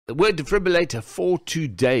The word defibrillator for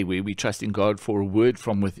today, where we trust in God for a word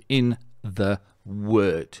from within the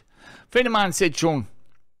word. A friend of mine said, Sean,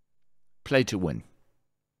 play to win.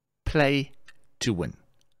 Play to win.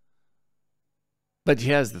 But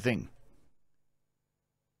here's the thing.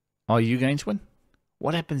 Are you going to win?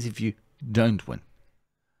 What happens if you don't win?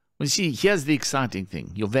 Well, you see, here's the exciting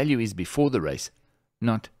thing. Your value is before the race,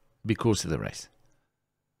 not because of the race.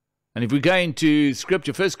 And if we go into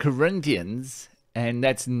Scripture, 1 Corinthians, and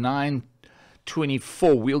that's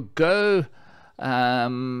 9:24, we'll go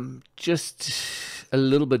just a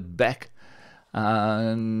little bit back.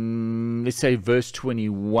 Let's say verse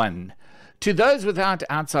 21. To those without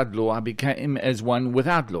outside law, I became as one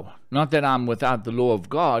without law. Not that I'm without the law of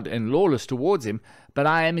God and lawless towards him, but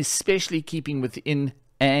I am especially keeping within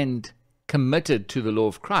and committed to the law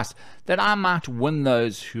of Christ, that I might win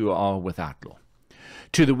those who are without law.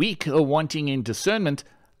 To the weak or wanting in discernment,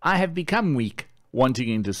 I have become weak, wanting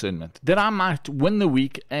in discernment, that I might win the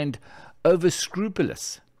weak and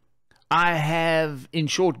over-scrupulous. I have, in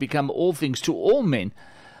short, become all things to all men,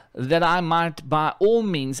 that I might by all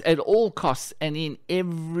means, at all costs, and in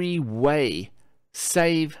every way,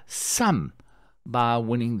 save some by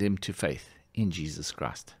winning them to faith in Jesus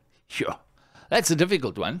Christ. Sure. That's a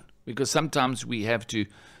difficult one, because sometimes we have to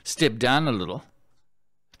step down a little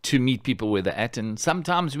to meet people where they're at, and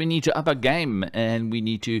sometimes we need to up our game and we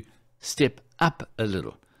need to step up a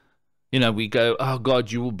little. You know, we go, oh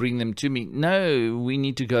God, you will bring them to me. No, we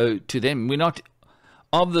need to go to them. We're not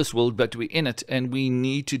of this world, but we're in it, and we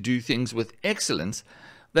need to do things with excellence,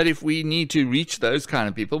 that if we need to reach those kind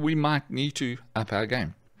of people, we might need to up our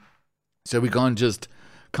game. So we can't just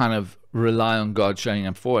kind of rely on God showing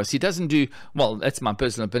up for us. He doesn't do, well, that's my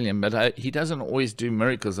personal opinion, but he doesn't always do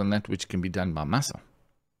miracles on that which can be done by muscle.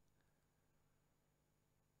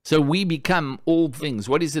 So we become all things.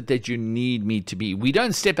 What is it that you need me to be? We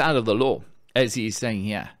don't step out of the law, as he is saying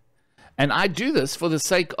here. And I do this for the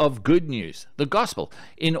sake of good news, the gospel,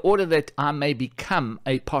 in order that I may become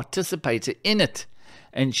a participator in it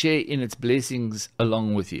and share in its blessings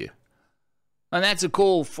along with you. And that's a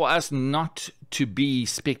call for us not to be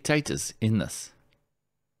spectators in this.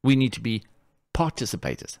 We need to be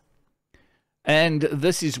participators. And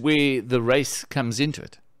this is where the race comes into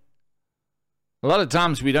it. A lot of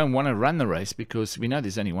times we don't want to run the race because we know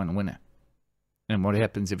there's only one winner. And what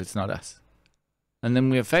happens if it's not us? And then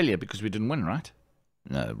we're a failure because we didn't win, right?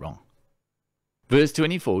 No, wrong. Verse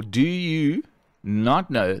 24, do you not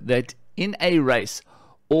know that in a race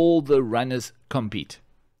all the runners compete?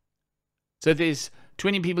 So if there's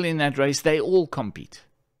 20 people in that race, they all compete.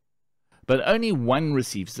 But only one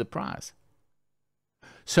receives the prize.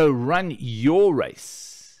 So run your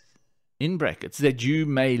race, in brackets, that you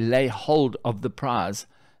may lay hold of the prize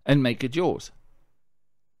and make it yours.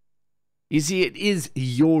 You see, it is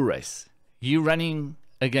your race. You're running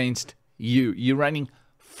against you. You're running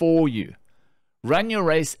for you. Run your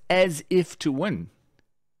race as if to win.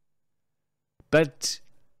 But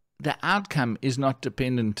the outcome is not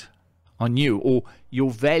dependent on you, or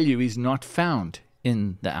your value is not found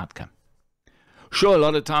in the outcome. Sure, a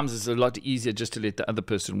lot of times it's a lot easier just to let the other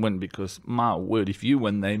person win, because, my word, if you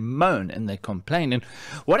win, they moan and they complain. And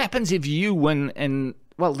what happens if you win and,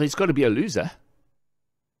 well, there's got to be a loser.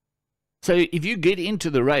 So if you get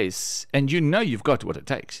into the race and you know you've got what it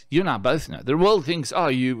takes, you and I both know. The world thinks, oh,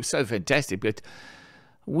 you're so fantastic, but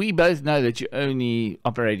we both know that you're only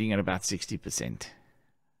operating at about 60%.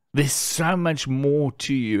 There's so much more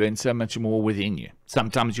to you and so much more within you.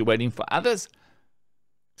 Sometimes you're waiting for others.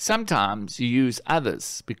 Sometimes you use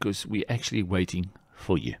others because we're actually waiting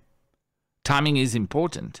for you. Timing is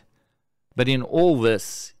important. But in all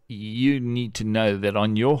this, you need to know that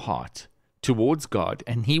on your heart towards God,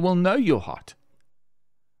 and he will know your heart,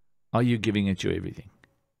 are you giving it your everything?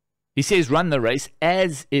 He says, run the race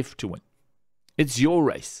as if to win. It's your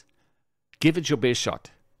race. Give it your best shot.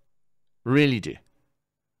 Really do.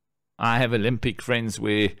 I have Olympic friends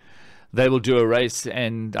where they will do a race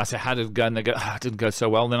and I say, how did it go? And they go, oh, it didn't go so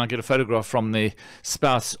well. Then I get a photograph from their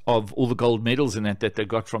spouse of all the gold medals in that they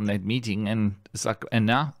got from that meeting. And it's like, and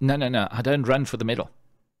now? No. I don't run for the medal.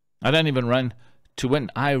 I don't even run to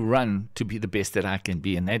win. I run to be the best that I can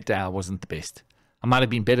be. And that day I wasn't the best. I might have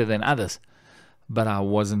been better than others, but I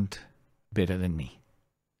wasn't better than me.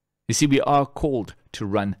 You see, we are called to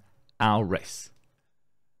run our race.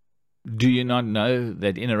 Do you not know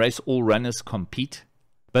that in a race all runners compete,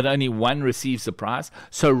 but only one receives the prize?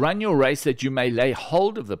 So run your race that you may lay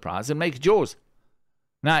hold of the prize and make it yours.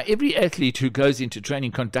 Now, every athlete who goes into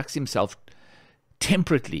training conducts himself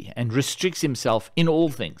temperately and restricts himself in all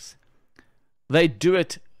things. They do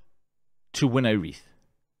it to win a wreath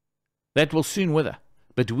that will soon wither,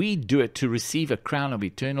 but we do it to receive a crown of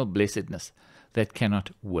eternal blessedness that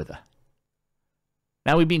cannot wither.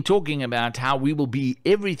 Now, we've been talking about how we will be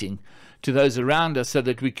everything to those around us so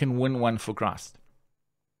that we can win one for Christ.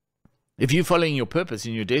 If you're following your purpose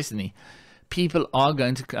and your destiny, people are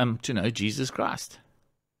going to come to know Jesus Christ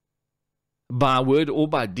by word or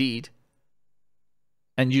by deed,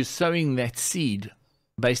 and you're sowing that seed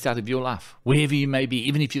based out of your life, wherever you may be,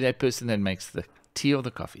 even if you're that person that makes the tea or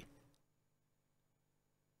the coffee.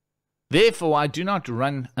 Therefore, I do not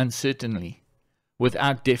run uncertainly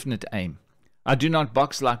without definite aim. I do not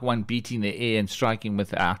box like one beating the air and striking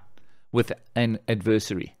with an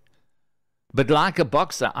adversary. But like a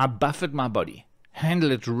boxer, I buffet my body,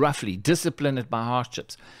 handle it roughly, discipline it by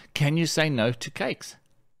hardships. Can you say no to cakes?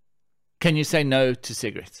 Can you say no to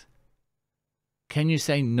cigarettes? Can you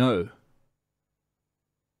say no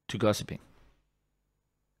to gossiping?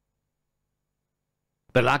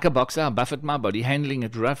 But like a boxer, I buffet my body, handling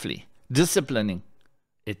it roughly, disciplining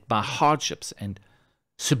it by hardships, and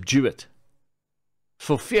subdue it,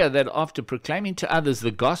 for fear that after proclaiming to others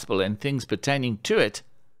the gospel and things pertaining to it,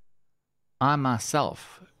 I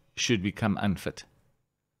myself should become unfit,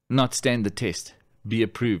 not stand the test, be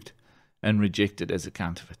approved, and rejected as a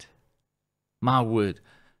counterfeit. My word,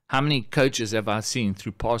 how many coaches have I seen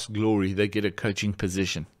through past glory, they get a coaching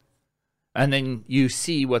position, and then you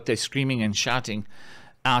see what they're screaming and shouting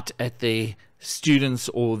out at their students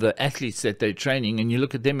or the athletes that they're training, and you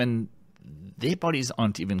look at them and their bodies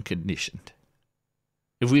aren't even conditioned.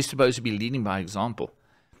 If we're supposed to be leading by example,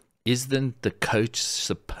 isn't the coach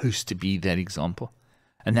supposed to be that example?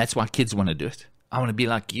 And that's why kids want to do it. I want to be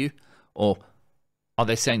like you. Or are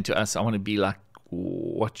they saying to us, I want to be like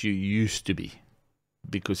what you used to be?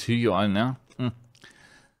 Because who you are now?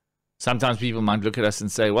 Sometimes people might look at us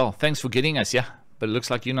and say, well, thanks for getting us, yeah, but it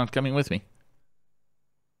looks like you're not coming with me.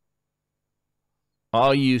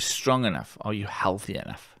 Are you strong enough? Are you healthy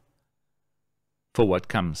enough for what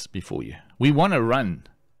comes before you? We want to run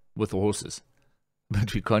with the horses,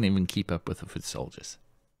 but we can't even keep up with the foot soldiers.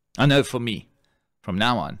 I know for me, from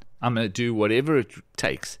now on, I'm going to do whatever it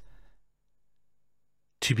takes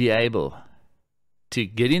to be able to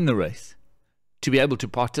get in the race, to be able to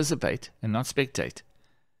participate and not spectate,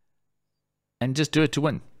 and just do it to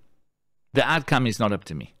win. The outcome is not up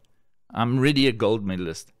to me. I'm already a gold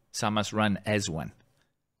medalist, so I must run as one,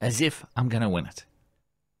 as if I'm going to win it.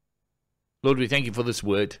 Lord, we thank you for this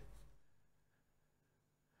word.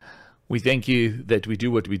 We thank you that we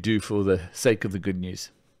do what we do for the sake of the good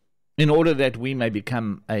news, in order that we may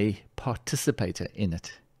become a participator in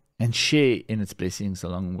it and share in its blessings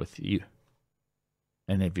along with you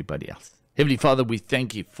and everybody else. Heavenly Father, we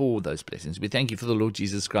thank you for those blessings. We thank you for the Lord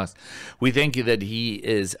Jesus Christ. We thank you that he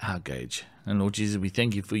is our gauge. And Lord Jesus, we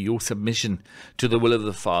thank you for your submission to the will of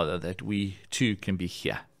the Father, that we too can be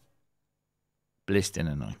here, blessed and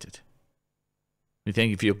anointed. We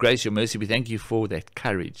thank you for your grace, your mercy. We thank you for that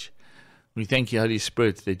courage. We thank you, Holy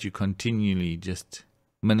Spirit, that you continually just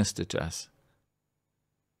minister to us,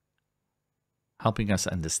 helping us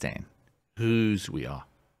understand whose we are,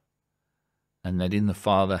 and that in the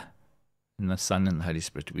Father, in the Son, and the Holy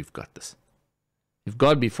Spirit, we've got this. If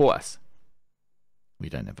God be for us, we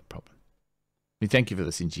don't have a problem. We thank you for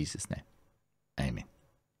this in Jesus' name. Amen.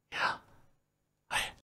 Yeah.